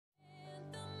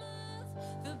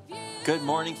Good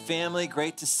morning, family.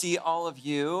 Great to see all of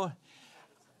you.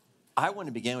 I want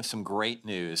to begin with some great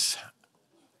news.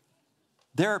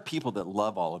 There are people that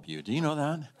love all of you. Do you know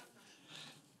that?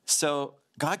 So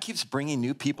God keeps bringing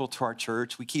new people to our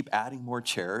church. We keep adding more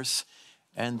chairs,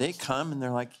 and they come and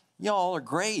they're like, y'all are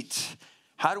great.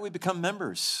 How do we become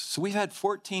members? So we've had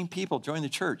 14 people join the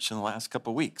church in the last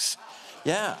couple of weeks.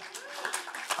 Yeah.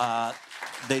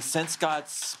 They sense God's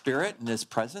spirit and his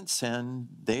presence, and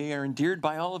they are endeared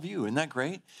by all of you. Isn't that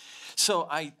great? So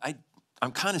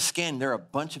I'm kind of scanning. There are a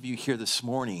bunch of you here this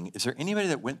morning. Is there anybody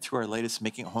that went through our latest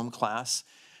Making It Home class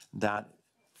that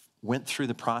went through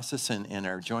the process and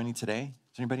are joining today?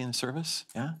 Is anybody in the service?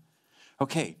 Yeah?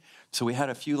 Okay. So we had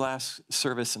a few last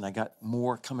service, and I got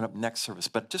more coming up next service.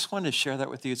 But just wanted to share that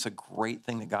with you. It's a great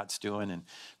thing that God's doing, and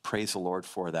praise the Lord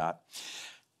for that.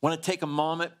 Want to take a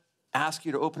moment, ask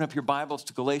you to open up your Bibles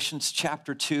to Galatians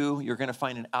chapter 2. You're going to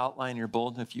find an outline in your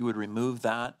bulletin. If you would remove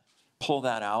that, pull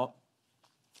that out,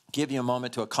 give you a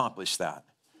moment to accomplish that.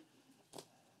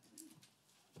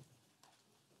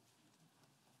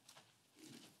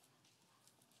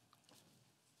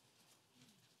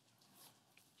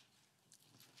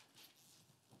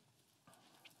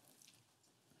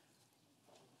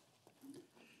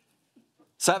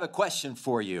 So I have a question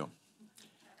for you.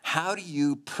 How do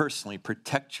you personally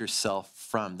protect yourself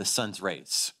from the sun's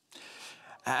rays?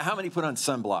 How many put on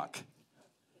sunblock?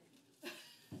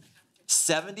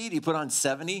 70? Do you put on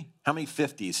 70? How many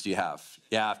 50s do you have?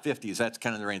 Yeah, 50s. That's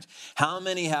kind of the range. How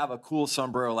many have a cool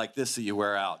sombrero like this that you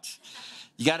wear out?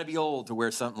 You got to be old to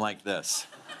wear something like this.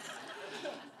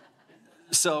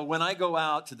 So when I go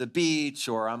out to the beach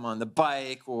or I'm on the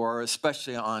bike or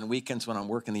especially on weekends when I'm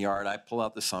working the yard, I pull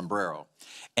out the sombrero.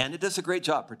 And it does a great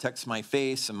job, protects my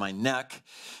face and my neck.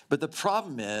 But the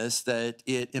problem is that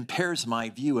it impairs my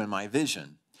view and my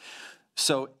vision.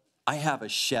 So I have a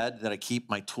shed that I keep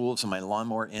my tools and my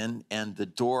lawnmower in, and the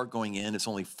door going in is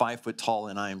only 5 foot tall,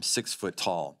 and I am 6 foot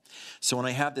tall. So when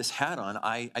I have this hat on,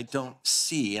 I don't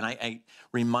see, and I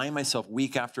remind myself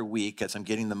week after week as I'm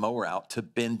getting the mower out to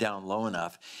bend down low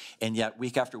enough, and yet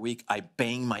week after week, I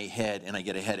bang my head and I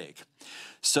get a headache.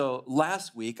 So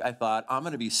last week, I thought, I'm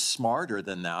going to be smarter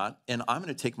than that, and I'm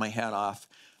going to take my hat off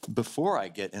before I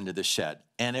get into the shed,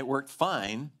 and it worked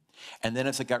fine. And then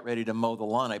as I got ready to mow the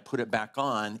lawn, I put it back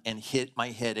on and hit my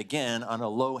head again on a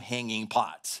low-hanging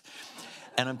pot.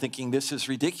 And I'm thinking, this is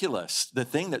ridiculous. The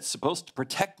thing that's supposed to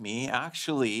protect me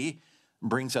actually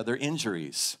brings other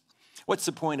injuries. What's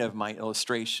the point of my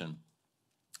illustration?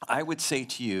 I would say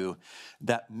to you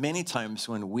that many times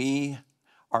when we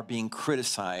are being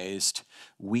criticized,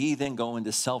 we then go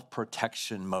into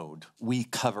self-protection mode. We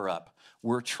cover up.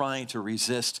 We're trying to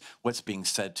resist what's being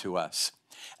said to us.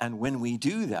 And when we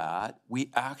do that,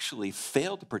 we actually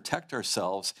fail to protect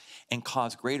ourselves and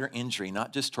cause greater injury,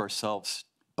 not just to ourselves,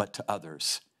 but to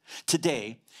others.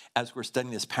 Today, as we're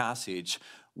studying this passage,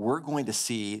 we're going to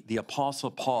see the Apostle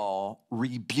Paul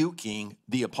rebuking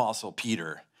the Apostle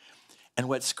Peter. And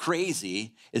what's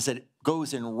crazy is that it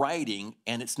goes in writing,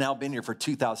 and it's now been here for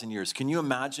 2,000 years. Can you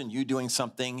imagine you doing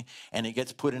something, and it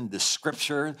gets put into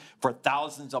Scripture for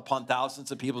thousands upon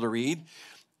thousands of people to read?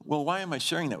 Well, why am I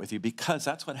sharing that with you? Because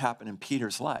that's what happened in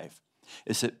Peter's life,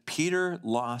 is that Peter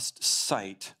lost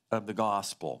sight of the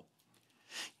gospel.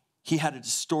 He had a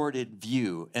distorted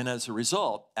view, and as a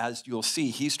result, as you'll see,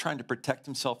 he's trying to protect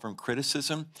himself from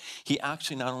criticism. He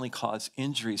actually not only caused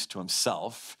injuries to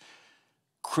himself,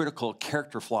 critical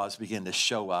character flaws begin to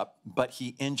show up, but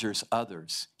he injures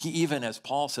others. He even, as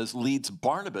Paul says, leads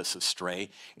Barnabas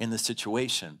astray in the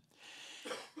situation.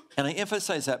 And I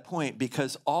emphasize that point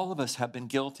because all of us have been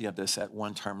guilty of this at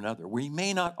one time or another. We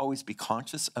may not always be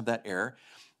conscious of that error,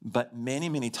 but many,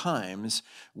 many times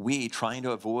we, trying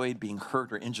to avoid being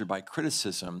hurt or injured by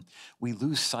criticism, we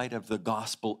lose sight of the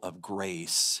gospel of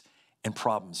grace and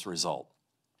problems result.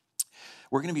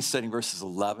 We're going to be studying verses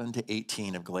 11 to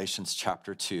 18 of Galatians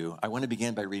chapter 2. I want to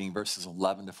begin by reading verses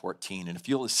 11 to 14. And if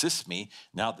you'll assist me,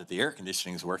 now that the air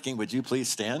conditioning is working, would you please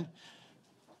stand?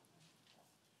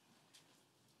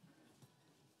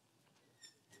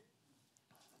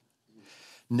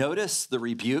 Notice the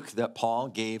rebuke that Paul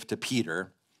gave to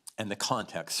Peter and the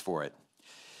context for it.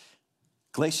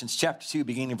 Galatians chapter 2,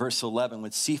 beginning in verse 11,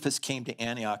 when Cephas came to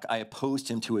Antioch, I opposed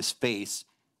him to his face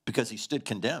because he stood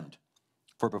condemned.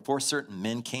 For before certain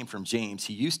men came from James,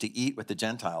 he used to eat with the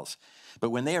Gentiles. But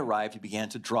when they arrived, he began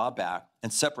to draw back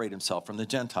and separate himself from the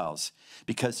Gentiles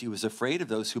because he was afraid of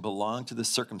those who belonged to the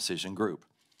circumcision group.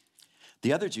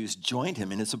 The other Jews joined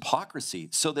him in his hypocrisy,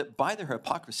 so that by their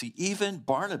hypocrisy, even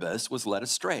Barnabas was led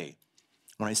astray.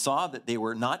 When I saw that they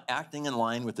were not acting in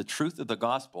line with the truth of the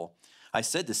gospel, I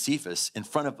said to Cephas in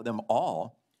front of them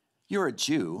all, You're a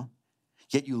Jew,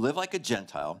 yet you live like a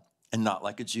Gentile and not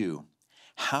like a Jew.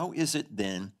 How is it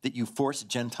then that you force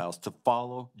Gentiles to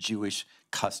follow Jewish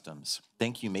customs?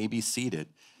 Thank you. May be seated.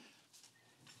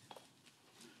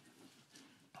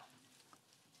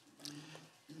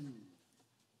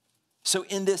 So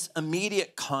in this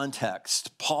immediate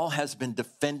context, Paul has been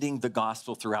defending the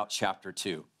gospel throughout chapter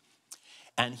 2.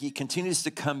 And he continues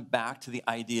to come back to the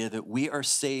idea that we are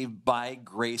saved by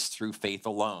grace through faith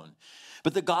alone.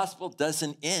 But the gospel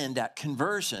doesn't end at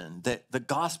conversion. That the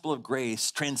gospel of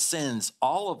grace transcends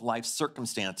all of life's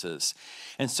circumstances.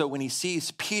 And so when he sees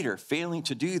Peter failing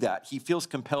to do that, he feels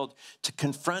compelled to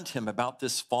confront him about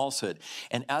this falsehood.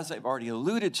 And as I've already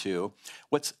alluded to,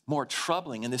 what's more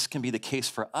troubling, and this can be the case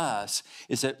for us,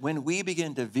 is that when we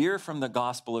begin to veer from the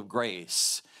gospel of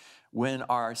grace, when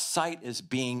our sight is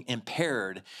being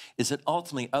impaired, is that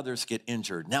ultimately others get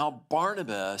injured. Now,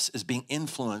 Barnabas is being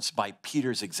influenced by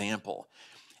Peter's example.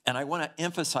 And I want to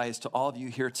emphasize to all of you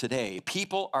here today,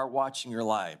 people are watching your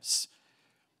lives.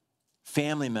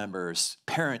 Family members,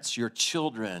 parents, your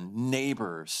children,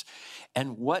 neighbors.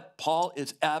 And what Paul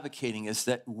is advocating is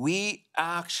that we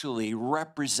actually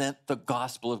represent the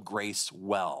gospel of grace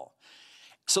well,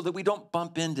 so that we don't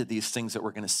bump into these things that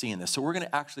we're going to see in this. So we're going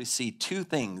to actually see two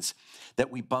things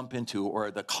that we bump into, or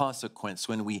the consequence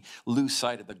when we lose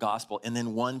sight of the gospel, and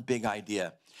then one big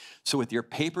idea. So with your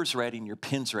papers ready and your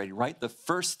pens ready, write the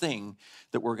first thing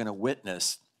that we're going to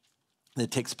witness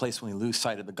that takes place when we lose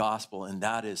sight of the gospel, and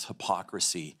that is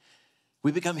hypocrisy.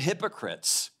 We become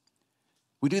hypocrites.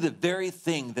 We do the very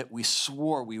thing that we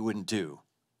swore we wouldn't do.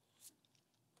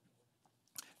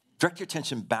 Direct your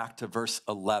attention back to verse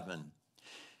 11.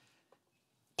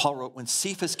 Paul wrote, when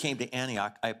Cephas came to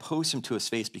Antioch, I opposed him to his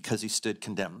face because he stood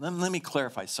condemned. Let me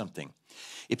clarify something.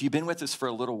 If you've been with us for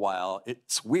a little while,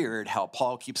 it's weird how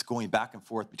Paul keeps going back and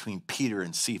forth between Peter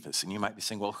and Cephas. And you might be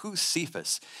saying, well, who's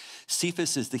Cephas?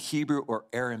 Cephas is the Hebrew or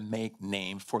Aramaic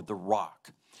name for the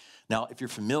rock. Now, if you're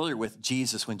familiar with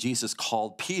Jesus, when Jesus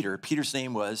called Peter, Peter's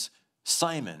name was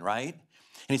Simon, right?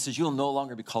 And he says, you will no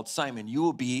longer be called Simon, you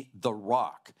will be the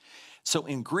rock. So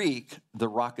in Greek, the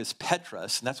rock is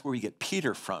Petros, and that's where we get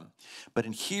Peter from. But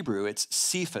in Hebrew, it's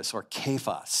Cephas or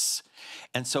Kephas.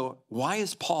 And so why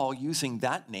is Paul using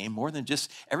that name more than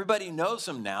just, everybody knows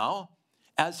him now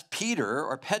as Peter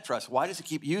or Petros? Why does he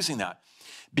keep using that?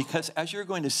 Because as you're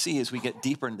going to see as we get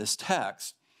deeper in this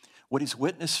text, what he's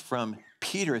witnessed from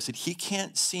Peter is that he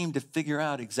can't seem to figure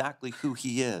out exactly who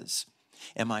he is.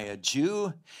 Am I a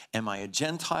Jew? Am I a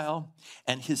Gentile?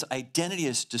 And his identity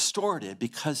is distorted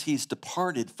because he's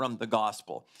departed from the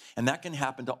gospel. And that can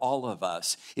happen to all of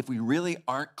us if we really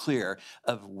aren't clear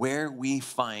of where we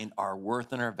find our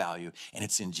worth and our value, and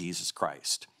it's in Jesus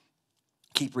Christ.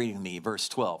 Keep reading me, verse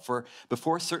 12. For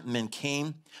before certain men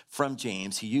came from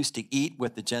James, he used to eat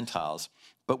with the Gentiles.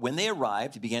 But when they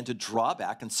arrived, he began to draw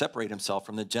back and separate himself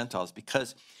from the Gentiles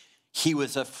because he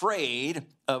was afraid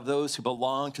of those who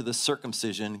belonged to the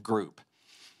circumcision group.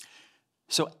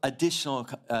 So additional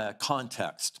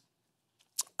context.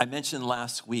 I mentioned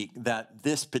last week that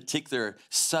this particular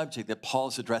subject that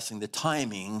Paul's addressing, the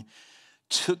timing,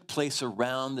 took place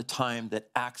around the time that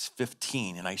Acts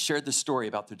 15. And I shared the story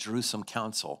about the Jerusalem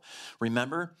Council.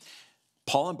 Remember,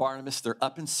 Paul and Barnabas, they're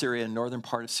up in Syria, northern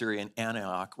part of Syria, in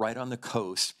Antioch, right on the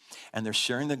coast, and they're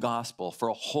sharing the gospel for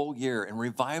a whole year, and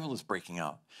revival is breaking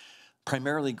out.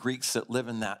 Primarily Greeks that live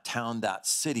in that town, that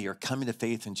city, are coming to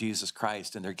faith in Jesus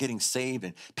Christ, and they're getting saved,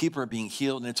 and people are being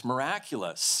healed, and it's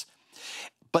miraculous.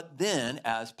 But then,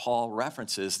 as Paul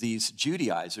references, these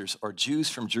Judaizers, or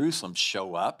Jews from Jerusalem,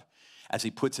 show up, as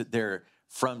he puts it there,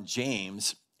 from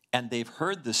James, and they've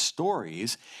heard the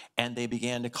stories, and they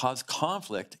began to cause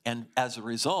conflict. And as a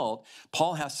result,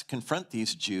 Paul has to confront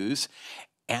these Jews,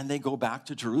 and they go back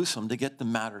to Jerusalem to get the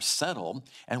matter settled,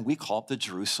 and we call it the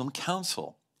Jerusalem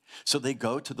Council. So they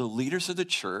go to the leaders of the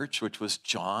church, which was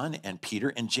John and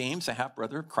Peter and James, a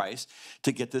half-brother of Christ,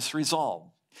 to get this resolved.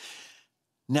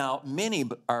 Now, many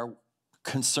are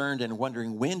concerned and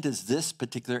wondering, when does this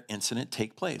particular incident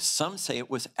take place? Some say it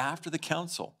was after the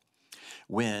council.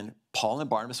 When Paul and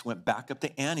Barnabas went back up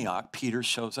to Antioch, Peter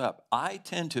shows up. I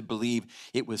tend to believe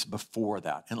it was before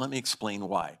that. And let me explain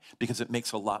why, because it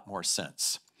makes a lot more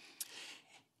sense.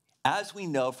 As we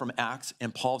know from Acts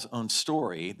and Paul's own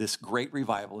story, this great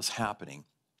revival is happening.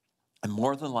 And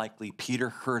more than likely, Peter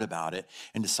heard about it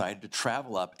and decided to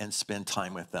travel up and spend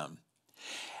time with them.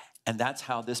 And that's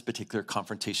how this particular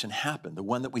confrontation happened. The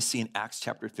one that we see in Acts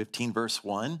chapter 15, verse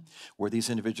 1, where these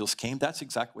individuals came, that's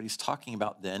exactly what he's talking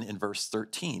about then in verse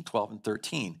 13, 12 and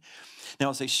 13.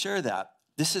 Now, as I share that,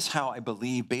 this is how I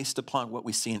believe, based upon what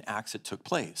we see in Acts, it took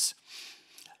place.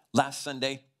 Last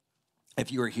Sunday,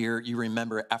 If you were here, you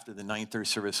remember after the 9:30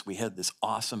 service, we had this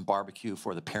awesome barbecue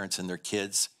for the parents and their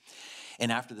kids.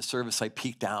 And after the service, I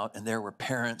peeked out, and there were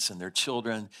parents and their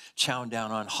children chowing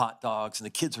down on hot dogs, and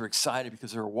the kids were excited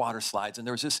because there were water slides, and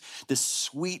there was this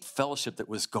sweet fellowship that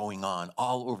was going on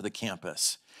all over the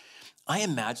campus. I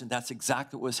imagine that's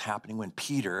exactly what was happening when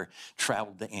Peter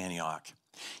traveled to Antioch.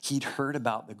 He'd heard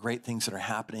about the great things that are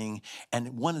happening,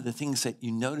 and one of the things that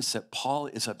you notice that Paul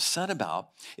is upset about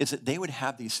is that they would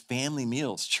have these family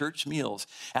meals, church meals,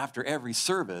 after every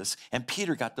service, and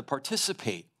Peter got to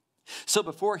participate. So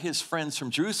before his friends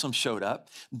from Jerusalem showed up,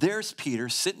 there's Peter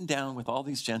sitting down with all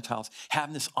these Gentiles,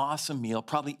 having this awesome meal,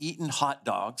 probably eating hot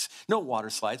dogs, no water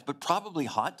slides, but probably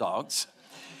hot dogs.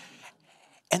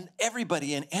 And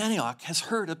everybody in Antioch has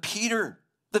heard of Peter,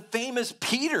 the famous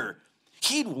Peter.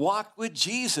 He'd walked with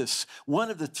Jesus, one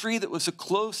of the three that was the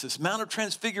closest, Mount of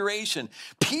Transfiguration.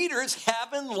 Peter's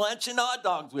having lunch and hot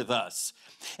dogs with us.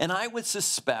 And I would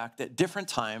suspect at different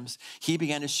times, he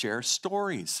began to share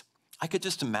stories. I could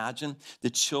just imagine the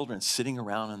children sitting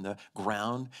around on the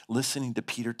ground, listening to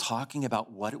Peter talking about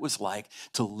what it was like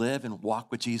to live and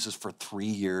walk with Jesus for 3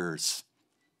 years.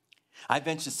 I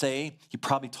venture to say he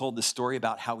probably told the story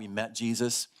about how he met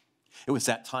Jesus. It was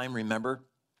that time, remember?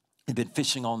 He'd been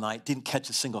fishing all night, didn't catch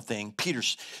a single thing.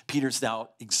 Peter's now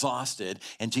exhausted,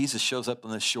 and Jesus shows up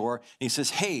on the shore, and he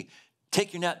says, hey,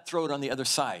 take your net, throw it on the other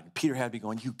side. Peter had to be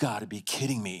going, you gotta be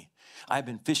kidding me. I've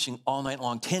been fishing all night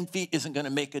long. 10 feet isn't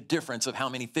gonna make a difference of how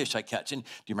many fish I catch. And do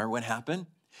you remember what happened?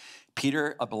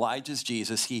 Peter obliges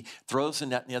Jesus. He throws the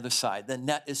net on the other side. The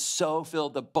net is so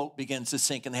filled, the boat begins to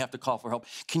sink, and they have to call for help.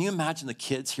 Can you imagine the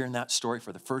kids hearing that story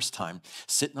for the first time,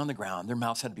 sitting on the ground? Their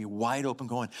mouths had to be wide open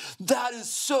going, that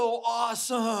is so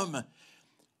awesome.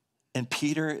 And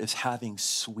Peter is having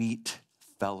sweet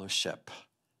fellowship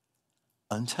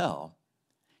until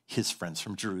his friends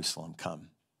from Jerusalem come.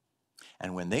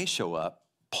 And when they show up,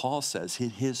 Paul says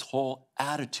his whole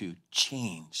attitude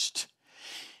changed.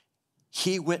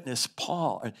 Peter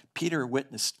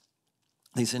witnessed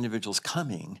these individuals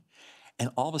coming,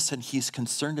 and all of a sudden he's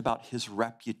concerned about his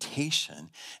reputation.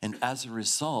 And as a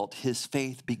result, his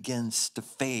faith begins to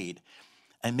fade.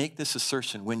 I make this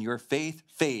assertion, when your faith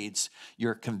fades,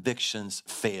 your convictions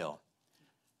fail.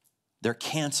 They're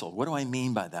canceled. What do I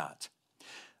mean by that?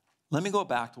 Let me go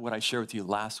back to what I shared with you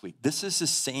last week. This is the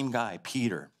same guy,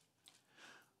 Peter,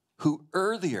 who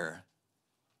earlier,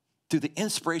 through the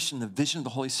inspiration and the vision of the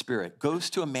Holy Spirit, goes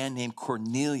to a man named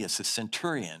Cornelius, a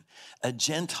centurion, a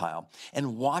Gentile,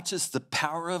 and watches the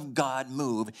power of God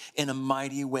move in a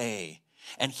mighty way.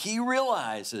 And he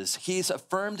realizes, he's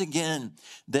affirmed again,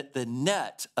 that the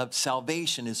net of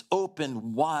salvation is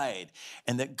open wide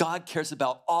and that God cares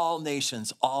about all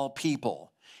nations, all people.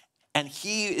 And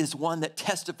he is one that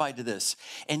testified to this.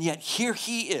 And yet here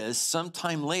he is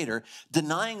sometime later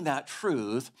denying that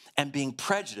truth and being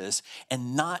prejudiced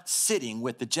and not sitting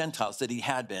with the Gentiles that he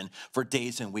had been for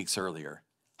days and weeks earlier.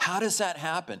 How does that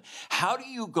happen? How do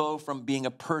you go from being a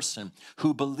person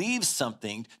who believes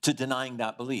something to denying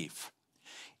that belief?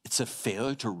 It's a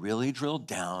failure to really drill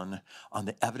down on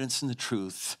the evidence and the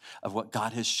truth of what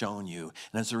God has shown you.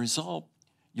 And as a result,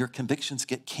 your convictions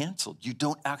get canceled. You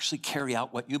don't actually carry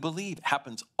out what you believe. It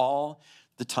happens all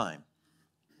the time.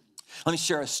 Let me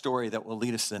share a story that will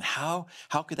lead us in. How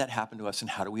could that happen to us, and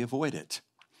how do we avoid it?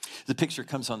 The picture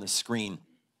comes on the screen.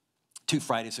 2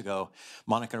 Fridays ago,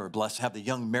 Monica and I were blessed to have the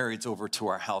young marrieds over to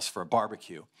our house for a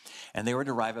barbecue. And they were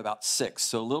to arrive about 6.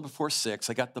 So a little before 6,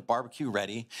 I got the barbecue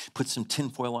ready, put some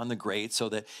tinfoil on the grate so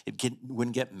that it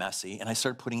wouldn't get messy, and I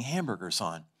started putting hamburgers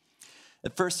on.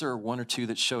 At first, there were 1 or 2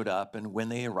 that showed up, and when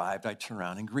they arrived, I turned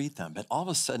around and greet them. But all of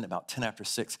a sudden, about 10 after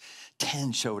 6,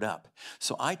 10 showed up.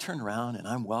 So I turned around, and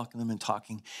I'm welcoming them and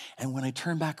talking. And when I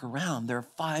turn back around, there are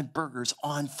 5 burgers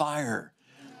on fire.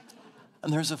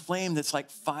 And there's a flame that's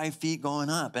like 5 feet going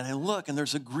up. And I look, and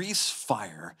there's a grease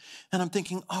fire. And I'm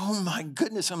thinking, oh, my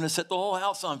goodness, I'm going to set the whole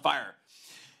house on fire.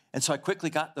 And so I quickly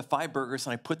got the 5 burgers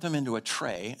and I put them into a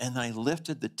tray, and I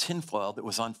lifted the tinfoil that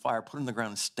was on fire, put it on the ground,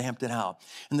 and stamped it out.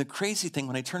 And the crazy thing,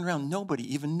 when I turned around,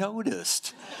 nobody even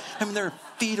noticed. I mean, they're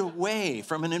feet away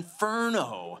from an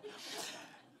inferno.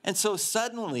 And so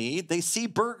suddenly they see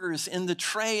burgers in the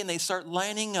tray and they start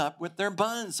lining up with their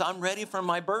buns. I'm ready for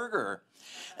my burger.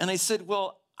 And I said,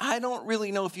 well, I don't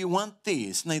really know if you want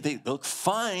these. And they look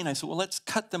fine. I said, well, let's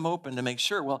cut them open to make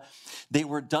sure. Well, they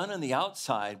were done on the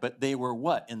outside, but they were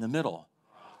what in the middle?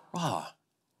 Raw.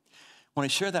 When I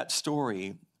share that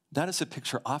story, that is a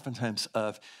picture oftentimes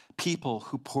of people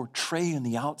who portray on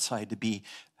the outside to be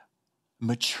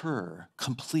mature,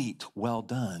 complete, well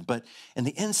done. But in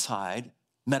the inside,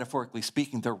 metaphorically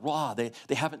speaking, they're raw. They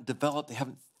haven't developed, they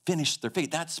haven't finish their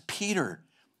faith. That's Peter.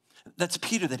 That's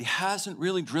Peter, that he hasn't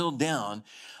really drilled down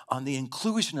on the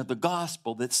inclusion of the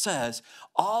gospel that says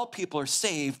all people are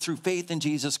saved through faith in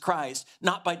Jesus Christ,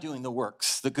 not by doing the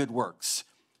works, the good works.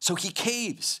 So he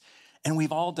caves, and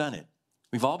we've all done it.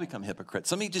 We've all become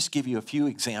hypocrites. Let me just give you a few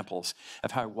examples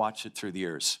of how I watched it through the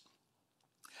years.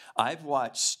 I've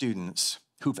watched students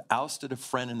who've ousted a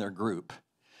friend in their group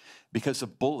because a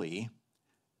bully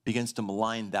begins to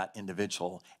malign that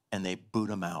individual, and they boot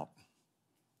them out.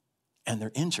 And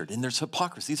they're injured, and there's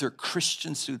hypocrisy. These are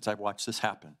Christian students. I've watched this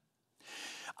happen.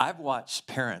 I've watched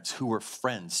parents who were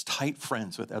friends, tight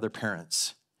friends with other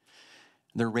parents.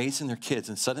 They're raising their kids,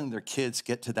 and suddenly their kids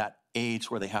get to that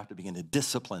age where they have to begin to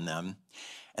discipline them,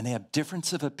 and they have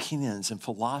difference of opinions and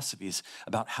philosophies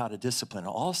about how to discipline.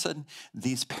 And all of a sudden,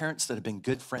 these parents that have been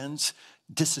good friends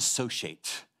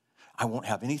disassociate. I won't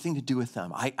have anything to do with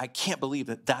them. I can't believe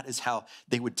that that is how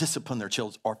they would discipline their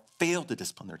children or fail to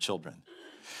discipline their children.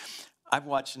 I've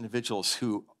watched individuals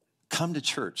who come to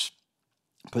church,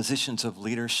 positions of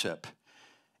leadership,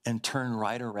 and turn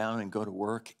right around and go to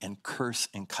work and curse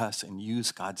and cuss and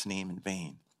use God's name in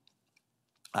vain.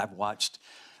 I've watched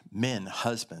men,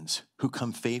 husbands, who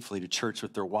come faithfully to church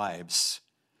with their wives,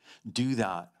 do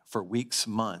that for weeks,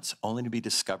 months, only to be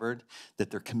discovered that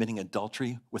they're committing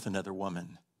adultery with another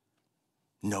woman.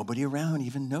 Nobody around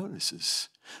even notices.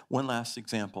 One last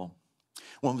example.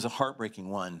 One was a heartbreaking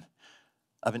one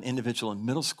of an individual in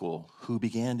middle school who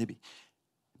began to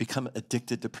become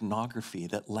addicted to pornography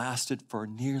that lasted for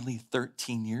nearly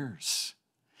 13 years.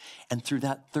 And through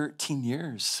that 13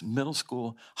 years, middle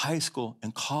school, high school,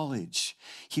 and college,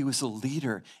 he was a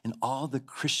leader in all the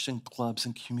Christian clubs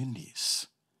and communities.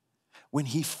 When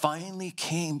he finally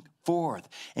came forth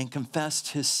and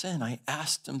confessed his sin, I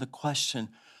asked him the question,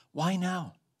 why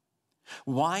now?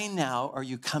 Why now are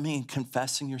you coming and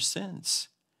confessing your sins?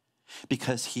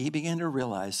 Because he began to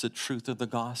realize the truth of the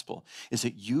gospel is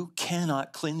that you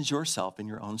cannot cleanse yourself in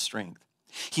your own strength.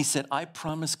 He said, I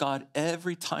promise God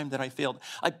every time that I failed,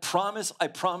 I promise,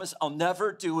 I'll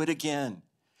never do it again.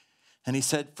 And he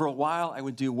said, for a while I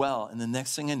would do well. And the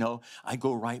next thing I know, I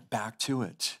go right back to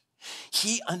it.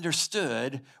 He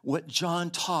understood what John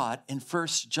taught in 1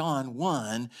 John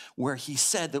 1, where he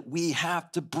said that we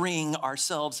have to bring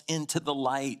ourselves into the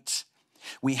light.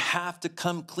 We have to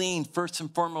come clean first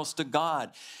and foremost to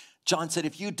God. John said,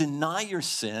 if you deny your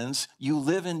sins, you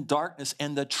live in darkness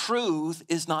and the truth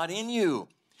is not in you.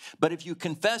 But if you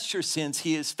confess your sins,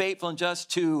 he is faithful and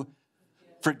just to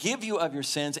forgive you of your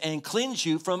sins and cleanse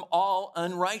you from all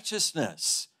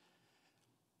unrighteousness.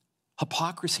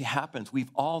 Hypocrisy happens. We've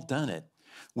all done it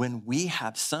when we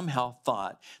have somehow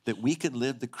thought that we could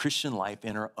live the Christian life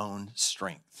in our own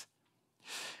strength.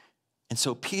 And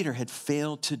so Peter had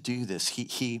failed to do this.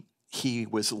 He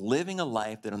was living a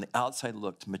life that on the outside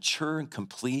looked mature and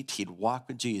complete. He'd walked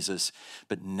with Jesus,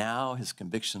 but now his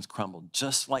convictions crumbled,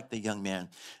 just like the young man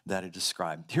that I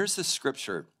described. Here's the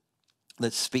scripture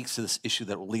that speaks to this issue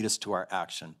that will lead us to our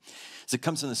action. As it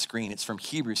comes on the screen, it's from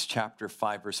Hebrews chapter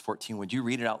 5, verse 14. Would you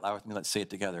read it out loud with me? Let's say it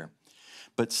together.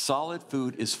 But solid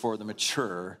food is for the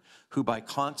mature, who by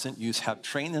constant use have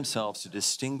trained themselves to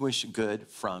distinguish good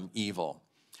from evil.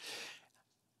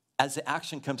 As the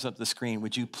action comes up the screen,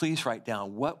 would you please write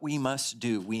down what we must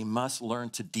do? We must learn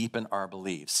to deepen our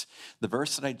beliefs. The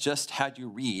verse that I just had you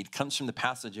read comes from the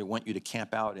passage I want you to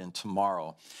camp out in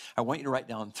tomorrow. I want you to write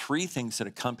down 3 things that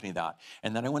accompany that,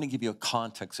 and then I want to give you a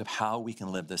context of how we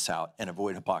can live this out and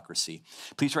avoid hypocrisy.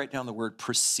 Please write down the word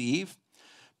perceive,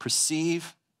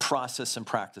 process, and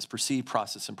practice. Perceive,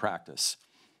 process, and practice.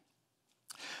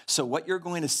 So what you're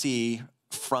going to see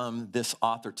from this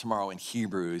author tomorrow in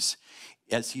Hebrews,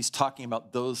 as he's talking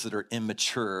about those that are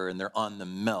immature and they're on the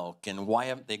milk and why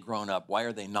haven't they grown up? Why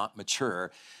are they not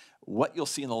mature? What you'll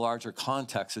see in the larger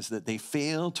context is that they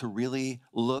fail to really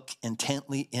look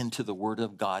intently into the word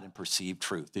of God and perceive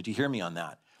truth. Did you hear me on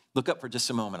that? Look up for just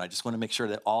a moment. I just want to make sure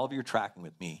that all of you are tracking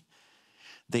with me.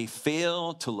 They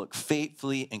fail to look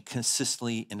faithfully and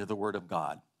consistently into the word of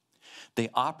God. They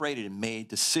operated and made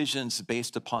decisions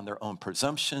based upon their own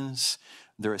presumptions,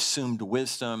 their assumed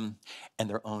wisdom, and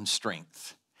their own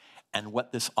strength. And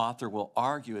what this author will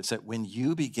argue is that when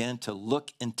you begin to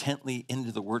look intently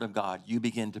into the word of God, you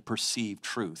begin to perceive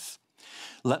truth.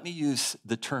 Let me use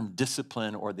the term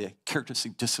discipline or the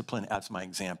characteristic discipline as my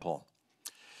example.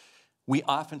 We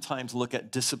oftentimes look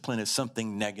at discipline as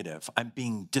something negative. I'm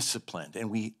being disciplined, and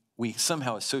we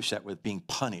somehow associate that with being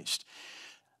punished.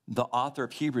 The author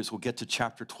of Hebrews will get to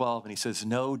chapter 12, and he says,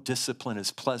 no discipline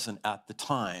is pleasant at the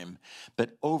time,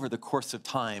 but over the course of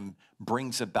time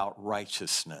brings about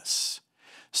righteousness.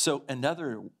 So in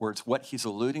other words, what he's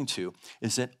alluding to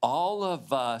is that all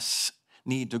of us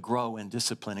need to grow in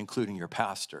discipline, including your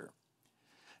pastor.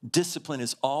 Discipline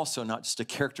is also not just a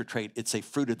character trait, it's a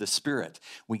fruit of the Spirit.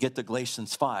 We get to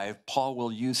Galatians 5, Paul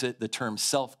will use the term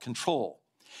self-control.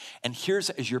 And here's,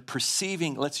 as you're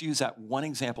perceiving, let's use that one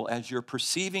example, as you're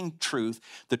perceiving truth,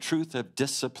 the truth of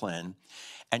discipline,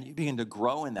 and you begin to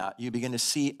grow in that, you begin to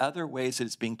see other ways that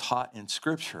it's being taught in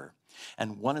Scripture.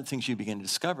 And one of the things you begin to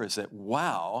discover is that,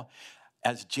 wow,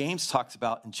 as James talks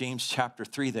about in James chapter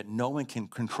 3, that no one can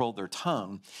control their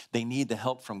tongue, they need the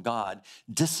help from God.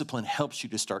 Discipline helps you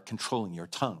to start controlling your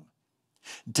tongue.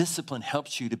 Discipline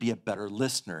helps you to be a better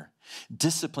listener.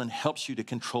 Discipline helps you to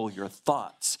control your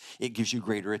thoughts. It gives you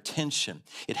greater attention.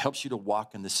 It helps you to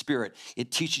walk in the Spirit.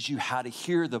 It teaches you how to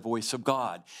hear the voice of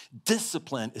God.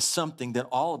 Discipline is something that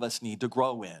all of us need to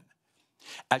grow in.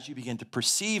 As you begin to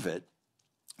perceive it,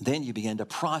 then you begin to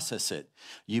process it.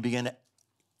 You begin to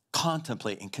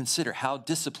contemplate and consider how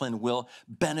discipline will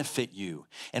benefit you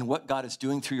and what God is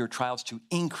doing through your trials to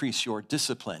increase your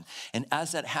discipline. And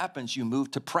as that happens, you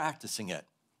move to practicing it.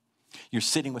 You're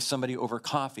sitting with somebody over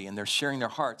coffee and they're sharing their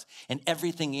hearts and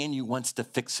everything in you wants to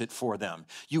fix it for them.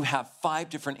 You have 5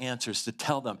 different answers to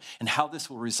tell them and how this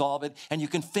will resolve it. And you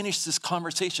can finish this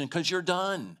conversation because you're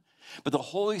done. But the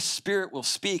Holy Spirit will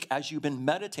speak as you've been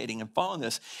meditating and following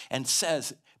this and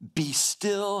says, be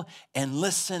still and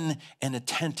listen and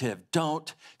attentive.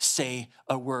 Don't say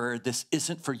a word. This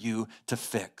isn't for you to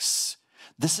fix.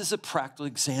 This is a practical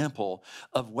example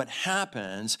of what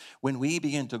happens when we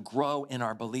begin to grow in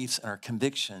our beliefs and our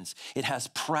convictions. It has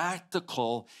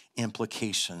practical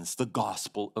implications, the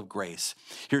gospel of grace.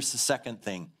 Here's the second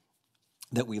thing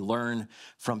that we learn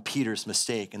from Peter's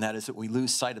mistake, and that is that we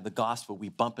lose sight of the gospel. We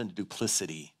bump into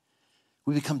duplicity.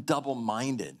 We become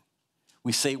double-minded.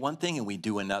 We say one thing and we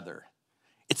do another.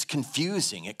 It's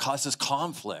confusing. It causes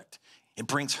conflict. It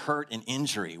brings hurt and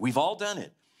injury. We've all done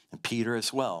it, and Peter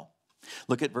as well.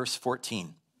 Look at verse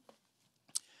 14.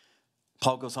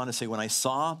 Paul goes on to say, when I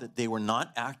saw that they were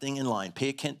not acting in line, pay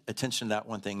attention to that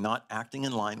one thing, not acting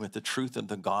in line with the truth of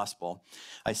the gospel,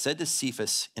 I said to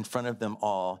Cephas in front of them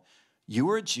all, you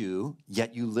are a Jew,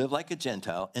 yet you live like a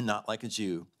Gentile and not like a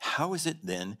Jew. How is it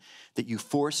then that you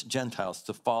force Gentiles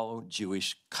to follow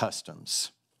Jewish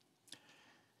customs?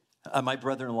 My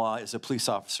brother-in-law is a police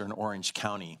officer in Orange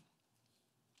County.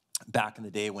 Back in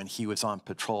the day when he was on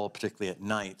patrol, particularly at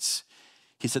nights,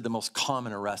 he said the most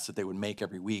common arrest that they would make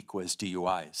every week was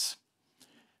DUIs.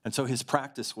 And so his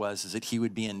practice was that he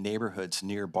would be in neighborhoods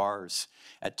near bars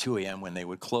at 2 a.m. when they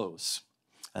would close.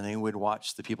 And he would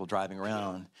watch the people driving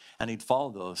around, and he'd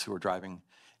follow those who were driving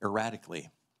erratically.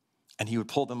 And he would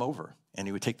pull them over, and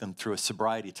he would take them through a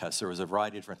sobriety test. There was a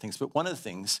variety of different things. But one of the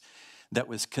things that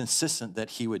was consistent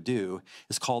that he would do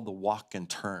is called the walk and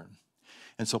turn.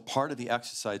 And so part of the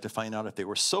exercise to find out if they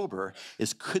were sober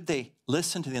is could they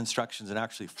listen to the instructions and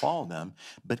actually follow them,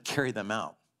 but carry them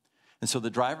out. And so the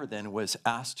driver then was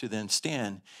asked to then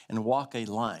stand and walk a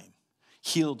line,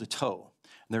 heel to toe.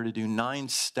 They're to do 9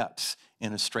 steps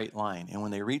in a straight line. And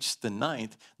when they reached the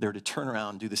 9th, they're to turn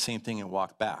around, do the same thing, and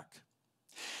walk back.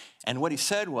 And what he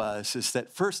said is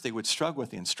that first they would struggle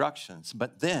with the instructions,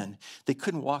 but then they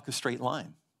couldn't walk a straight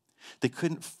line. They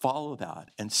couldn't follow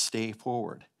that and stay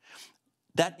forward.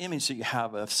 That image that you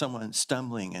have of someone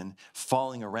stumbling and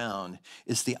falling around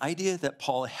is the idea that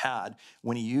Paul had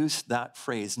when he used that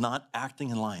phrase, not acting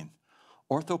in line.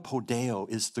 Orthopodeo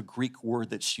is the Greek word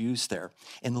that's used there.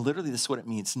 And literally this is what it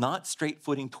means, not straight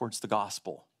footing towards the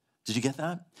gospel. Did you get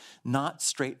that? Not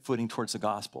straight footing towards the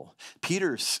gospel.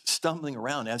 Peter's stumbling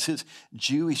around as his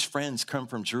Jewish friends come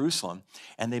from Jerusalem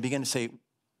and they begin to say,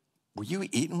 were you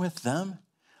eating with them?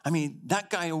 I mean,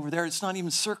 that guy over there, it's not even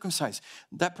circumcised.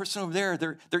 That person over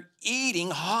there, they're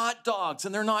eating hot dogs,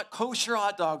 and they're not kosher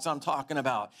hot dogs I'm talking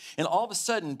about. And all of a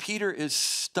sudden, Peter is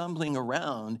stumbling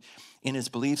around in his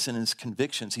beliefs and his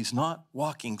convictions. He's not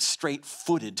walking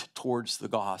straight-footed towards the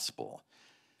gospel.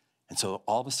 And so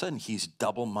all of a sudden, he's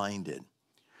double-minded.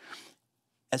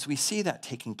 As we see that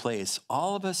taking place,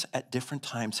 all of us at different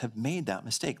times have made that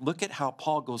mistake. Look at how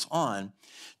Paul goes on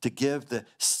to give the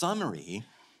summary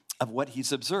of what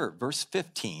he's observed. Verse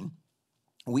 15,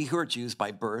 we who are Jews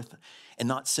by birth and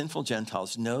not sinful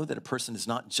Gentiles know that a person is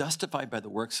not justified by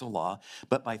the works of law,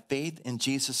 but by faith in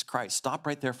Jesus Christ. Stop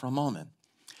right there for a moment.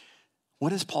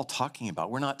 What is Paul talking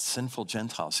about? We're not sinful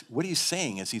Gentiles. What he's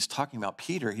saying is he's talking about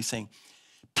Peter. He's saying,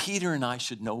 Peter and I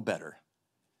should know better.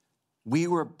 We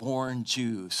were born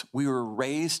Jews. We were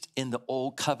raised in the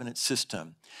old covenant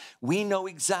system. We know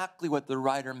exactly what the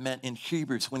writer meant in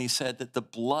Hebrews when he said that the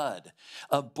blood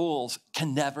of bulls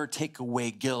can never take away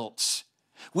guilt.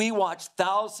 We watched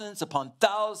thousands upon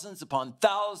thousands upon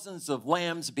thousands of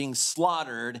lambs being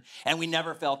slaughtered, and we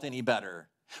never felt any better.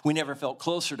 We never felt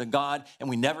closer to God, and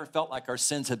we never felt like our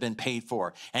sins had been paid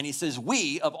for. And he says,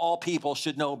 we, of all people,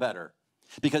 should know better.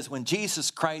 Because when Jesus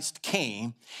Christ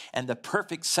came and the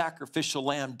perfect sacrificial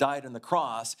lamb died on the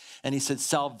cross, and he said,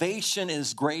 salvation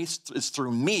is grace is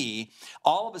through me,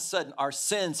 all of a sudden our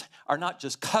sins are not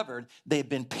just covered, they've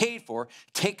been paid for,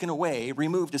 taken away,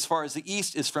 removed as far as the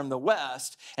east is from the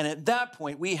west. And at that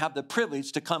point, we have the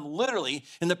privilege to come literally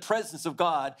in the presence of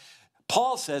God.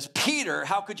 Paul says, Peter,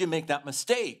 how could you make that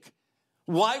mistake?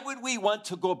 Why would we want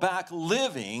to go back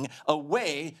living a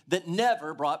way that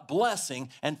never brought blessing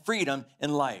and freedom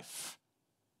in life?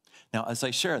 Now, as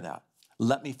I share that,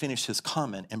 let me finish his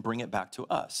comment and bring it back to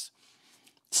us.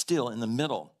 Still in the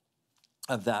middle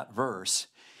of that verse,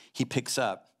 he picks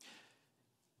up,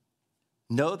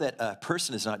 know that a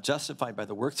person is not justified by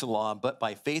the works of the law, but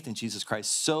by faith in Jesus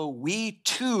Christ. So we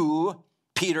too,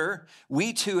 Peter,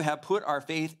 we too have put our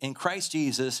faith in Christ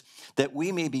Jesus, that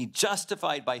we may be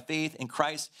justified by faith in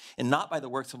Christ and not by the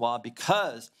works of law,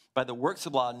 because by the works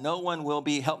of law, no one will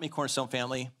be, help me, Cornerstone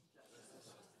family,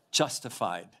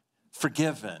 justified,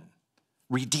 forgiven,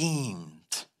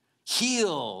 redeemed,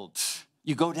 healed.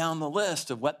 You go down the list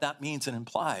of what that means and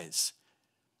implies.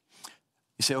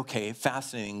 You say, okay,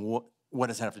 fascinating. What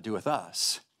does that have to do with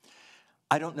us?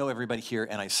 I don't know everybody here,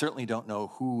 and I certainly don't know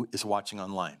who is watching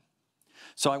online.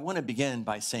 So I want to begin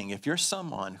by saying, if you're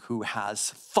someone who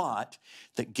has thought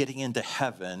that getting into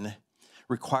heaven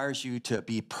requires you to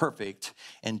be perfect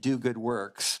and do good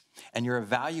works, and you're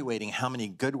evaluating how many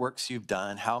good works you've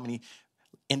done, how many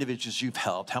individuals you've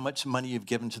helped, how much money you've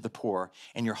given to the poor,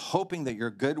 and you're hoping that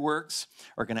your good works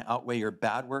are going to outweigh your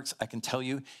bad works, I can tell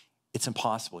you it's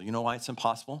impossible. You know why it's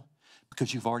impossible?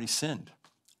 Because you've already sinned.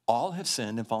 All have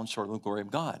sinned and fallen short of the glory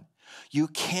of God. You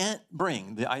can't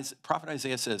bring, the prophet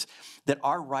Isaiah says, that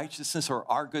our righteousness or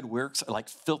our good works are like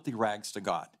filthy rags to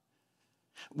God.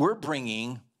 We're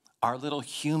bringing our little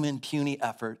human puny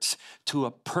efforts to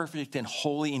a perfect and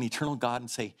holy and eternal God and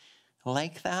say,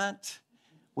 like that?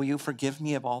 Will you forgive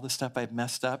me of all the stuff I've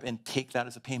messed up and take that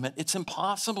as a payment? It's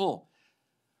impossible.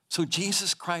 So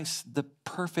Jesus Christ, the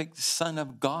perfect Son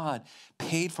of God,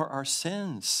 paid for our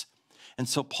sins. And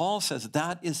so Paul says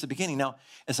that is the beginning. Now,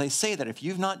 as I say that, if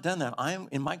you've not done that,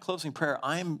 in my closing prayer,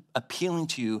 I'm appealing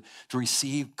to you to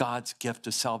receive God's gift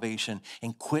of salvation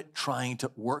and quit trying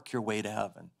to work your way to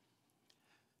heaven.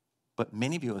 But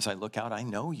many of you, as I look out, I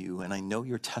know you, and I know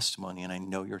your testimony, and I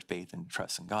know your faith and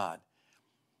trust in God.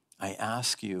 I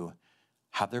ask you,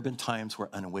 have there been times where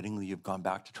unwittingly you've gone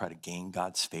back to try to gain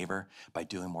God's favor by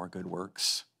doing more good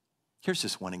works? Here's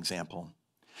just one example.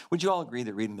 Would you all agree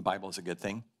that reading the Bible is a good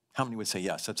thing? How many would say,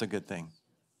 yes, that's a good thing?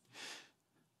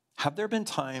 Have there been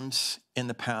times in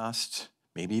the past,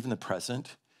 maybe even the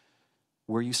present,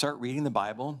 where you start reading the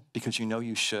Bible because you know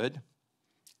you should,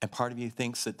 and part of you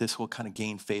thinks that this will kind of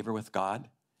gain favor with God?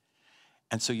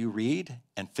 And so you read,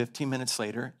 and 15 minutes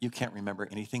later, you can't remember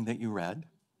anything that you read.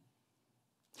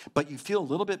 But you feel a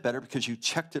little bit better because you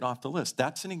checked it off the list.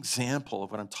 That's an example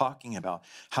of what I'm talking about,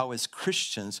 how as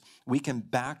Christians, we can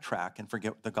backtrack and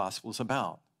forget what the gospel is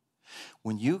about.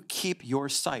 When you keep your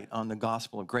sight on the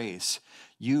gospel of grace,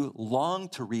 you long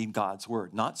to read God's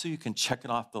word, not so you can check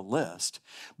it off the list,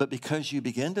 but because you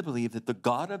begin to believe that the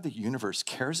God of the universe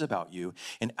cares about you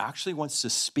and actually wants to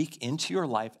speak into your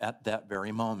life at that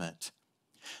very moment.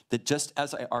 That just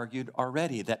as I argued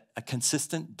already, that a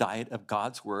consistent diet of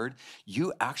God's word,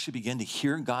 you actually begin to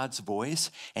hear God's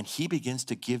voice and he begins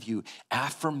to give you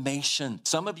affirmation.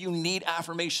 Some of you need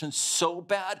affirmation so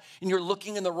bad and you're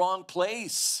looking in the wrong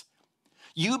place.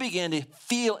 You begin to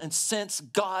feel and sense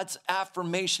God's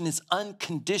affirmation, his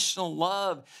unconditional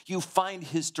love. You find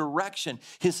his direction,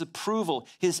 his approval,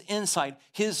 his insight,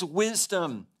 his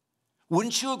wisdom.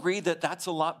 Wouldn't you agree that that's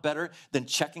a lot better than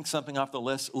checking something off the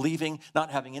list, leaving,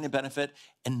 not having any benefit,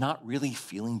 and not really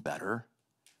feeling better?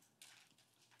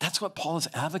 That's what Paul is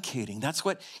advocating. That's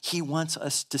what he wants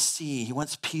us to see. He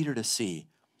wants Peter to see.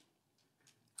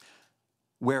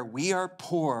 Where we are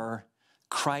poor,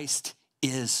 Christ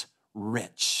is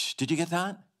rich. Did you get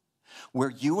that? Where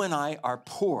you and I are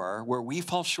poor, where we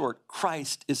fall short,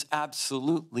 Christ is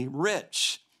absolutely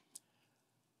rich.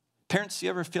 Parents, do you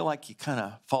ever feel like you kind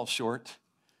of fall short?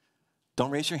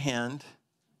 Don't raise your hand.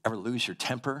 Ever lose your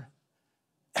temper?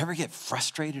 Ever get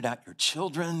frustrated at your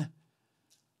children?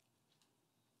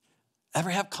 Ever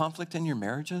have conflict in your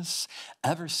marriages?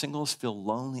 Ever singles feel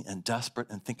lonely and desperate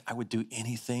and think, I would do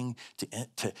anything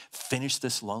to finish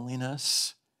this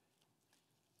loneliness?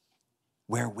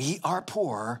 Where we are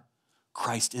poor,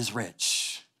 Christ is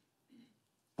rich.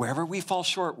 Wherever we fall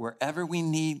short, wherever we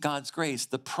need God's grace,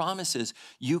 the promise is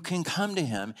you can come to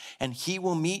him and he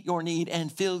will meet your need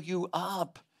and fill you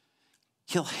up.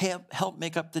 He'll help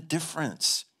make up the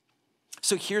difference.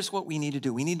 So here's what we need to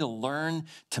do. We need to learn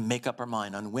to make up our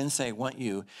mind. On Wednesday, I want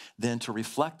you then to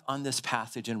reflect on this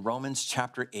passage in Romans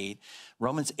chapter 8,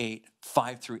 Romans 8,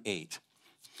 5 through 8.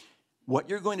 What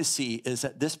you're going to see is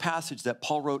that this passage that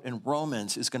Paul wrote in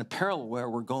Romans is going to parallel where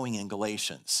we're going in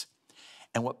Galatians.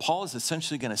 And what Paul is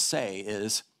essentially going to say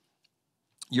is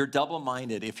you're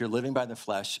double-minded if you're living by the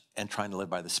flesh and trying to live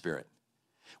by the Spirit.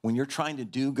 When you're trying to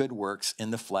do good works in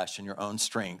the flesh in your own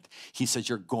strength, he says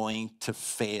you're going to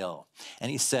fail. And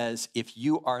he says if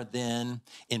you are then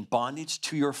in bondage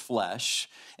to your flesh,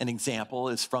 an example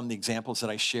is from the examples that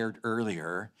I shared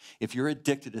earlier. If you're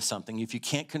addicted to something, if you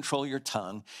can't control your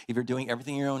tongue, if you're doing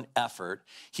everything in your own effort,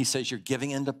 he says you're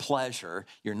giving into pleasure,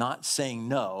 you're not saying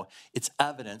no. It's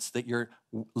evidence that you're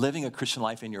living a Christian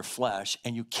life in your flesh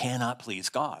and you cannot please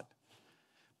God.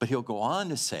 But he'll go on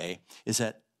to say is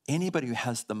that anybody who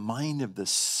has the mind of the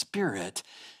Spirit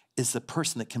is the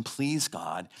person that can please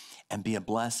God and be a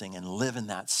blessing and live in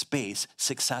that space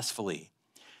successfully.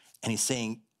 And he's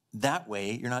saying that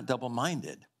way you're not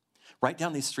double-minded. Write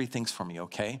down these three things for me,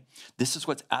 okay? This is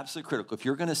what's absolutely critical. If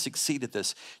you're going to succeed at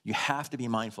this, you have to be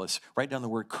mindful. Write down the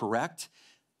word correct,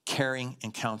 caring,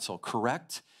 and counsel.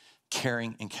 Correct,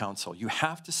 caring, and counsel. You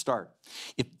have to start.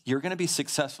 If you're going to be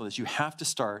successful, you have to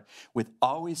start with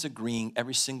always agreeing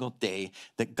every single day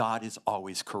that God is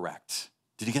always correct.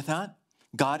 Did you get that?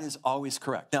 God is always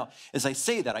correct. Now, as I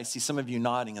say that, I see some of you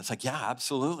nodding. It's like, yeah,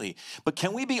 absolutely. But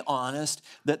can we be honest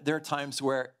that there are times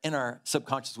where in our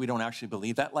subconscious we don't actually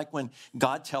believe that? Like when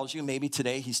God tells you, maybe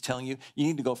today he's telling you, you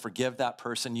need to go forgive that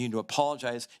person, you need to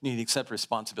apologize, you need to accept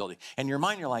responsibility. And in your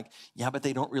mind, you're like, yeah, but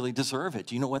they don't really deserve it.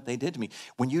 Do you know what they did to me?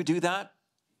 When you do that,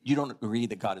 you don't agree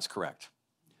that God is correct.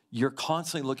 You're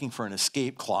constantly looking for an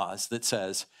escape clause that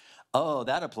says, oh,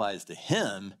 that applies to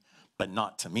him, but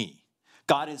not to me.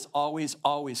 God is always,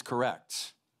 always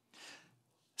correct.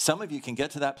 Some of you can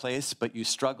get to that place, but you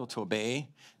struggle to obey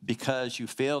because you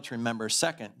fail to remember,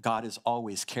 second, God is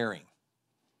always caring.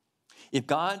 If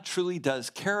God truly does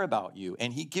care about you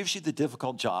and he gives you the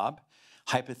difficult job,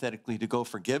 hypothetically, to go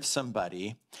forgive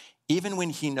somebody, even when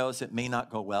he knows it may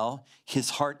not go well, his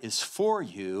heart is for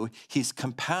you, he's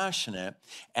compassionate,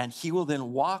 and he will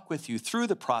then walk with you through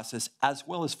the process as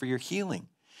well as for your healing.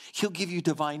 He'll give you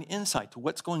divine insight to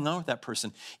what's going on with that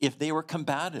person if they were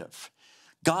combative.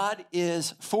 God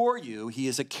is for you. He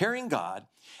is a caring God.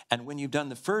 And when you've done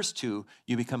the first two,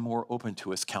 you become more open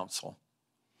to his counsel.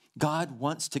 God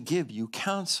wants to give you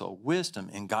counsel,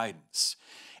 wisdom, and guidance.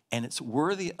 And it's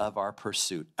worthy of our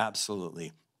pursuit,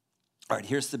 absolutely. All right,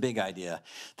 here's the big idea,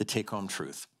 the take-home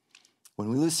truth.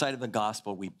 When we lose sight of the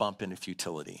gospel, we bump into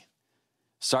futility.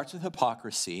 Starts with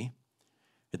hypocrisy.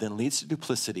 It then leads to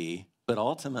duplicity. But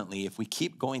ultimately, if we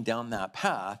keep going down that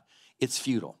path, it's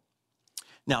futile.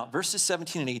 Now, verses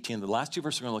 17 and 18, the last two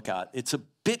verses we're going to look at, it's a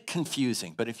bit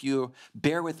confusing. But if you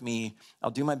bear with me,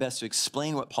 I'll do my best to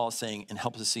explain what Paul's saying and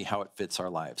help us see how it fits our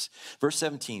lives. Verse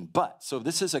 17, but. So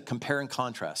this is a compare and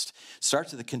contrast.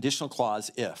 Starts with the conditional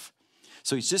clause, if.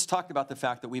 So he's just talked about the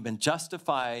fact that we've been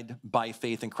justified by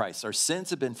faith in Christ. Our sins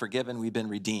have been forgiven. We've been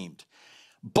redeemed.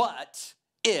 But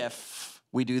if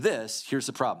we do this, here's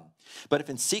the problem. But if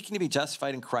in seeking to be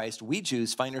justified in Christ, we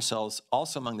Jews find ourselves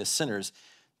also among the sinners,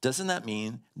 doesn't that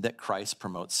mean that Christ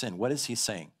promotes sin? What is he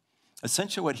saying?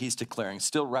 Essentially what he's declaring,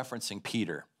 still referencing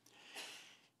Peter,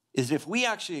 is if we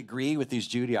actually agree with these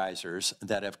Judaizers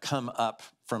that have come up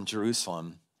from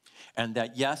Jerusalem and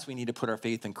that, yes, we need to put our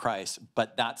faith in Christ,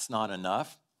 but that's not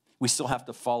enough. We still have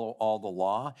to follow all the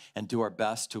law and do our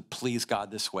best to please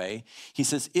God this way. He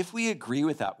says, if we agree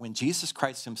with that, when Jesus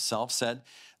Christ himself said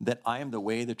that I am the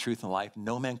way, the truth, and life,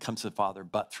 no man comes to the Father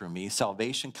but through me.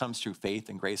 Salvation comes through faith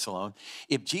and grace alone.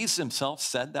 If Jesus himself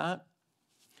said that,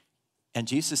 and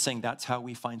Jesus is saying that's how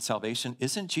we find salvation,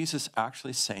 isn't Jesus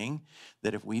actually saying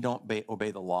that if we don't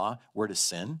obey the law, we're to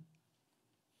sin?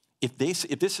 If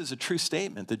this is a true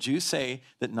statement, the Jews say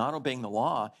that not obeying the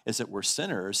law is that we're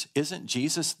sinners, isn't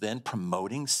Jesus then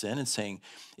promoting sin and saying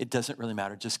it doesn't really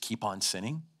matter, just keep on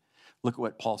sinning? Look at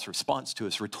what Paul's response to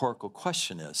his rhetorical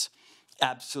question is.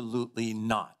 Absolutely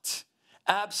not.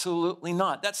 Absolutely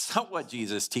not. That's not what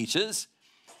Jesus teaches.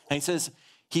 And he says,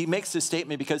 he makes this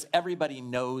statement because everybody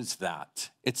knows that.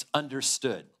 It's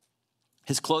understood.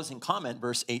 His closing comment,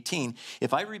 verse 18,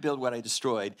 if I rebuild what I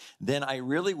destroyed, then I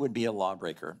really would be a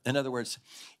lawbreaker. In other words,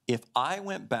 if I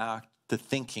went back to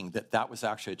thinking that that was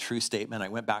actually a true statement, I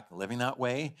went back to living that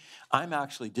way, I'm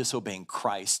actually disobeying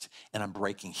Christ and I'm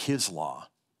breaking his law.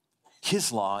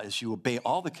 His law is you obey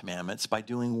all the commandments by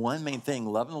doing one main thing,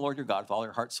 loving the Lord your God with all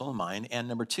your heart, soul, and mind. And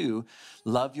number two,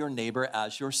 love your neighbor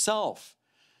as yourself.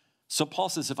 So Paul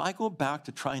says, if I go back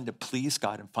to trying to please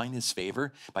God and find his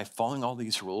favor by following all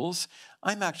these rules,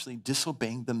 I'm actually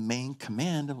disobeying the main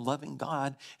command of loving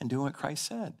God and doing what Christ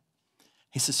said.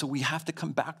 He says, so we have to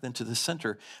come back then to the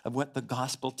center of what the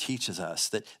gospel teaches us,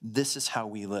 that this is how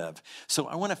we live. So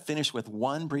I want to finish with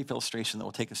one brief illustration that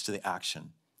will take us to the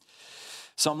action.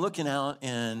 So I'm looking out,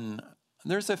 and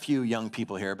there's a few young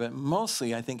people here, but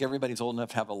mostly I think everybody's old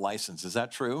enough to have a license. Is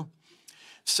that true?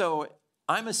 So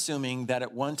I'm assuming that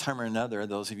at one time or another,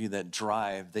 those of you that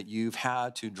drive, that you've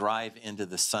had to drive into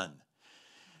the sun.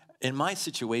 In my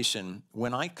situation,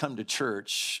 when I come to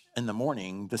church in the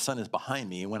morning, the sun is behind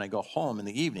me. When I go home in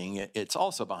the evening, it's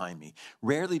also behind me.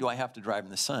 Rarely do I have to drive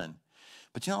in the sun.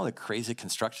 But you know all the crazy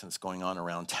construction that's going on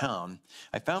around town?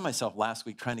 I found myself last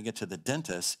week trying to get to the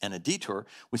dentist, and a detour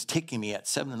was taking me at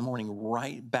 7 in the morning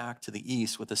right back to the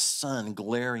east with the sun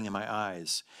glaring in my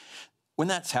eyes. When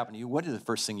that's happened to you, what is the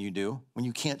first thing you do when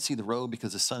you can't see the road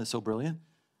because the sun is so brilliant?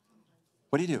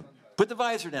 What do? Put the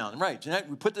visor down. Right, Jeanette,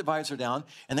 we put the visor down,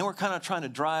 and then we're kind of trying to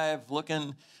drive,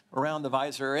 looking around the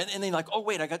visor, and then like, oh,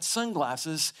 wait, I got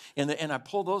sunglasses, and I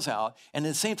pull those out, and at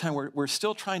the same time, we're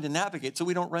still trying to navigate so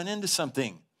we don't run into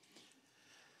something.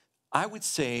 I would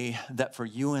say that for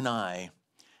you and I,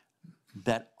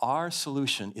 that our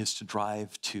solution is to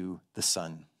drive to the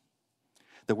sun.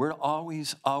 That we're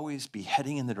always be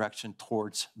heading in the direction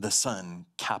towards the sun,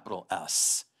 capital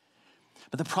S.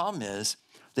 But the problem is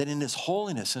that in his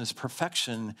holiness and his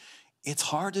perfection, it's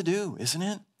hard to do, isn't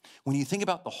it? When you think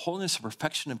about the holiness and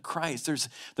perfection of Christ, there's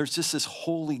just this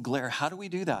holy glare. How do we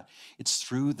do that? It's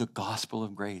through the gospel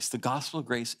of grace. The gospel of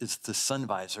grace is the sun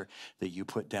visor that you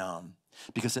put down.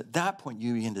 Because at that point,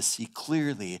 you begin to see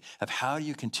clearly of how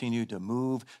you continue to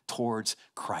move towards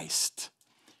Christ.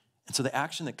 And so the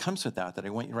action that comes with that I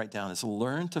want you to write down is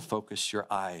learn to focus your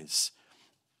eyes.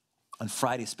 On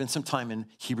Friday, spend some time in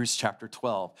Hebrews chapter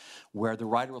 12, where the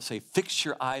writer will say, fix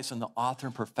your eyes on the author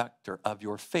and perfecter of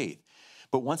your faith.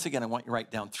 But once again, I want you to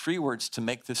write down 3 words to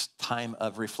make this time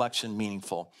of reflection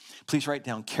meaningful. Please write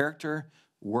down character,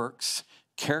 works,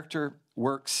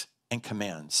 and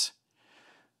commands.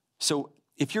 So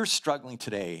if you're struggling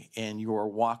today in your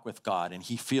walk with God and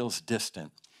he feels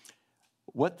distant,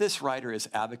 what this writer is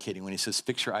advocating when he says,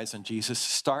 fix your eyes on Jesus,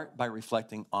 start by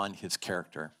reflecting on his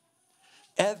character.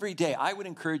 Every day, I would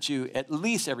encourage you, at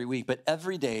least every week, but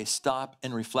every day, stop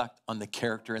and reflect on the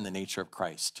character and the nature of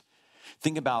Christ.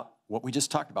 Think about what we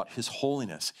just talked about, his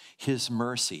holiness, his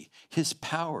mercy, his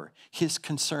power, his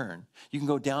concern. You can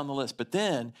go down the list, but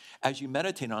then as you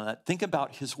meditate on that, think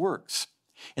about his works.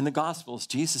 In the Gospels,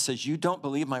 Jesus says, you don't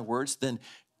believe my words, then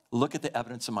look at the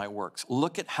evidence of my works.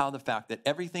 Look at how the fact that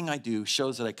everything I do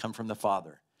shows that I come from the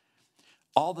Father.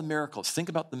 All the miracles. Think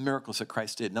about the miracles that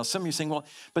Christ did. Now, some of you are saying, well,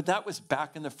 but that was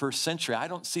back in the first century. I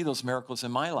don't see those miracles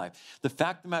in my life. The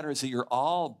fact of the matter is that you're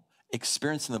all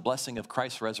experiencing the blessing of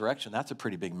Christ's resurrection. That's a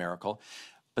pretty big miracle.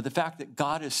 But the fact that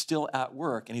God is still at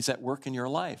work, and he's at work in your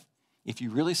life, if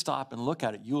you really stop and look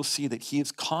at it, you'll see that he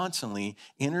is constantly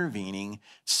intervening,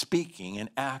 speaking, and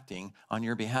acting on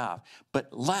your behalf.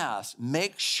 But last,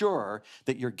 make sure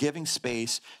that you're giving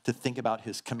space to think about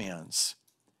his commands.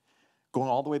 Going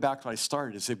all the way back to when I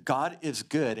started, is if God is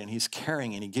good and he's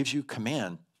caring and he gives you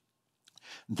command,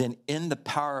 then in the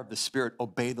power of the Spirit,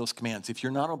 obey those commands. If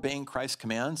you're not obeying Christ's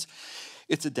commands,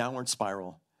 it's a downward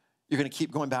spiral. You're going to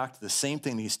keep going back to the same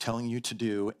thing that he's telling you to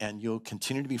do, and you'll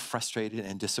continue to be frustrated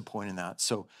and disappointed in that.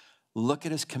 So look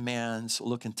at his commands,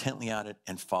 look intently at it,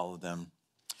 and follow them.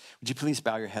 Would you please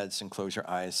bow your heads and close your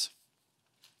eyes?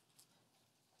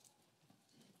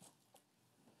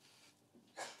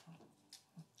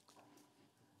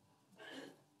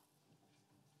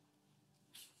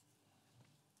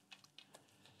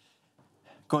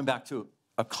 Going back to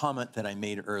a comment that I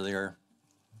made earlier,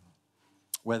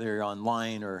 whether you're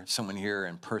online or someone here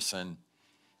in person,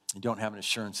 you don't have an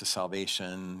assurance of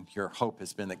salvation, your hope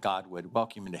has been that God would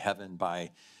welcome you into heaven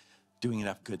by doing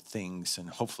enough good things, and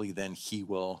hopefully then he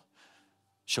will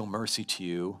show mercy to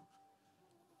you.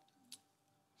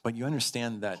 But you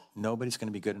understand that nobody's going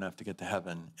to be good enough to get to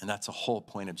heaven, and that's the whole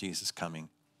point of Jesus coming.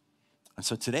 And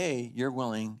so today, you're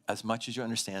willing, as much as you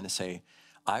understand, to say,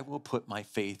 I will put my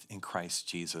faith in Christ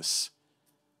Jesus.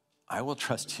 I will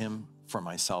trust him for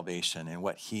my salvation and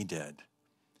what he did.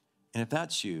 And if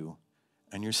that's you,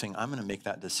 and you're saying, I'm going to make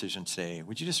that decision today,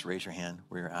 would you just raise your hand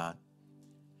where you're at?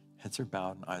 Heads are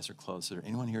bowed and eyes are closed. Is there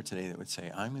anyone here today that would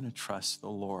say, I'm going to trust the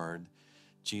Lord,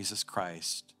 Jesus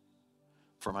Christ,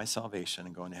 for my salvation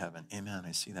and going to heaven? Amen.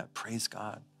 I see that. Praise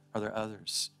God. Are there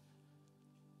others?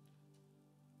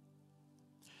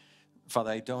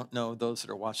 Father, I don't know those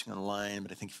that are watching online,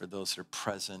 but I thank you for those that are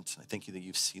present. I thank you that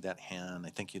you see that hand. I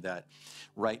thank you that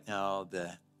right now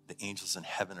the angels in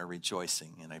heaven are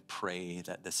rejoicing. And I pray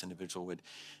that this individual would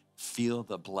feel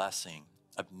the blessing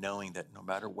of knowing that no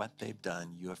matter what they've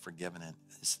done, you have forgiven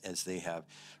it as they have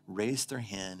raised their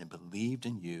hand and believed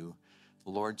in you,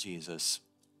 Lord Jesus,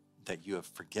 that you have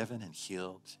forgiven and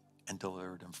healed and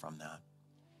delivered them from that.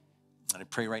 And I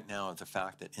pray right now of the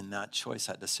fact that in that choice,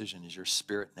 that decision, as your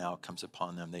spirit now comes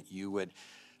upon them, that you would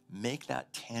make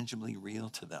that tangibly real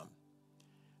to them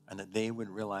and that they would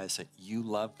realize that you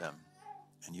love them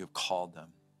and you have called them.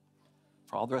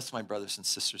 For all the rest of my brothers and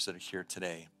sisters that are here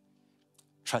today,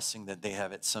 trusting that they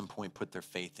have at some point put their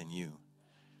faith in you,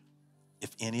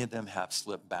 if any of them have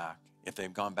slipped back, if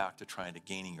they've gone back to trying to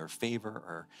gaining your favor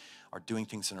or are doing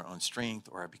things in their own strength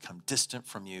or have become distant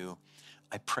from you,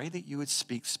 I pray that you would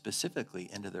speak specifically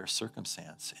into their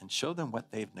circumstance and show them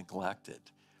what they've neglected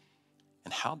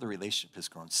and how the relationship has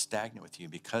grown stagnant with you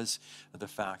because of the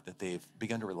fact that they've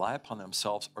begun to rely upon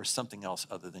themselves or something else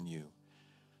other than you.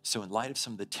 So in light of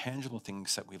some of the tangible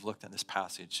things that we've looked at in this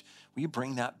passage, will you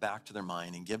bring that back to their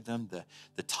mind and give them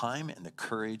the time and the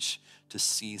courage to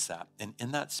seize that? And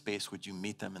in that space, would you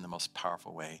meet them in the most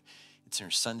powerful way? It's in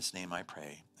your son's name I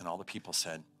pray. And all the people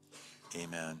said,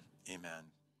 amen,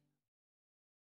 amen.